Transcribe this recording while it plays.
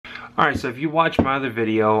Alright, so if you watch my other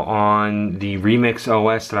video on the Remix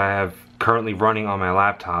OS that I have currently running on my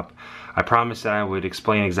laptop, I promised that I would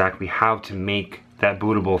explain exactly how to make that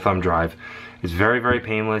bootable thumb drive. It's very, very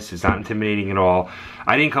painless. It's not intimidating at all.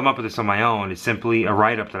 I didn't come up with this on my own. It's simply a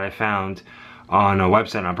write-up that I found on a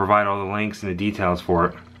website, and I'll provide all the links and the details for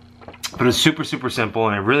it. But it's super, super simple,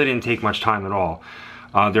 and it really didn't take much time at all.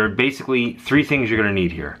 There are basically three things you're going to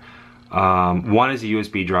need here. One is a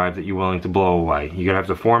USB drive that you're willing to blow away. You're going to have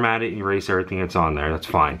to format it and erase everything that's on there. That's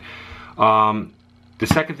fine. The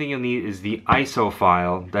second thing you'll need is the ISO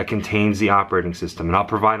file that contains the operating system. And I'll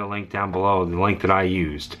provide a link down below, the link that I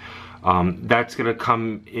used. That's going to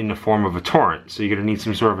come in the form of a torrent. So you're going to need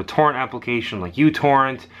some sort of a torrent application like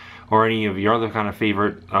uTorrent or any of your other kind of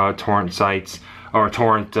favorite torrent sites or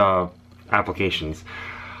torrent applications.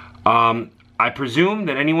 I presume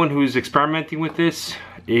that anyone who's experimenting with this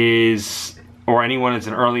or anyone that's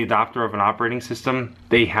an early adopter of an operating system,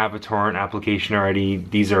 they have a torrent application already.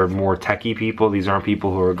 These are more techie people. These aren't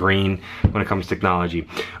people who are green when it comes to technology.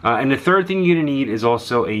 And the third thing you're gonna need is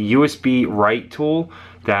also a USB write tool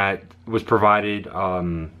that was provided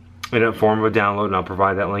in a form of a download, and I'll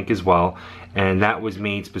provide that link as well. And that was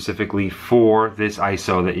made specifically for this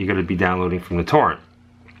ISO that you're gonna be downloading from the torrent.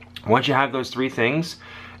 Once you have those three things,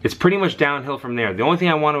 it's pretty much downhill from there. The only thing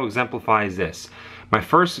I want to exemplify is this. My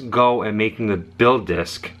first go at making the build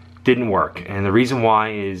disk didn't work, and the reason why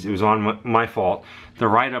is it was on my fault. The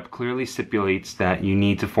write-up clearly stipulates that you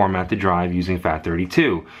need to format the drive using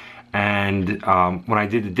FAT32, and when I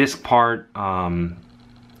did the disk part,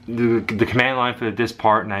 the command line for the disk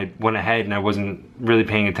part, and I went ahead and I wasn't really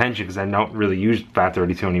paying attention because I don't really use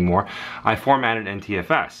FAT32 anymore, I formatted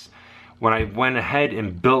NTFS. When I went ahead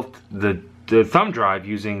and built the thumb drive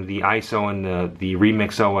using the ISO and the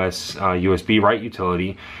Remix OS USB write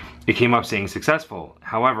utility, it came up saying successful.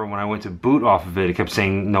 However, when I went to boot off of it, it kept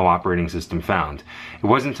saying no operating system found. It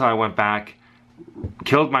wasn't until I went back,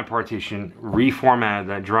 killed my partition, reformatted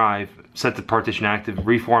that drive, set the partition active,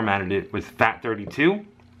 reformatted it with FAT32.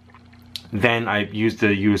 Then I used the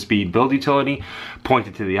USB build utility,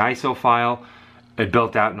 pointed to the ISO file. It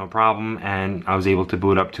built out no problem, and I was able to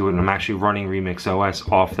boot up to it, and I'm actually running Remix OS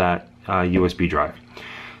off that USB drive.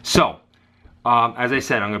 So, as I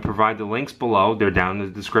said, I'm going to provide the links below. They're down in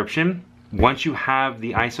the description. Once you have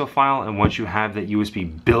the ISO file and once you have that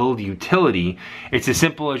USB build utility, it's as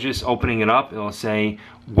simple as just opening it up. It'll say,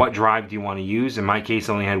 what drive do you want to use? In my case,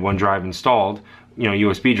 I only had one drive installed,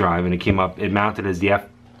 USB drive, and it came up, it mounted as the F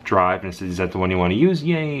drive, and it says, is that the one you want to use?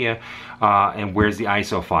 Yeah. And where's the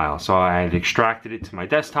ISO file? So I had extracted it to my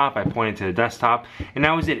desktop, I pointed to the desktop, and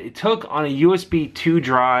that was it. It took on a USB 2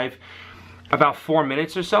 drive about 4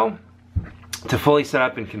 minutes or so to fully set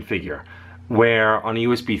up and configure. Where on a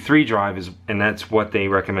USB 3 drive, and that's what they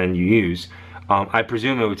recommend you use, I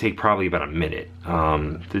presume it would take probably about a minute.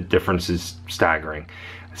 The difference is staggering.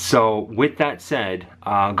 So with that said,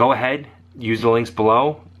 go ahead, use the links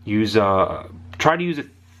below, try to use a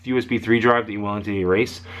USB 3 drive that you're willing to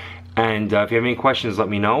erase, and if you have any questions, let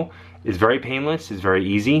me know. It's very painless, it's very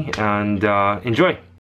easy, and enjoy.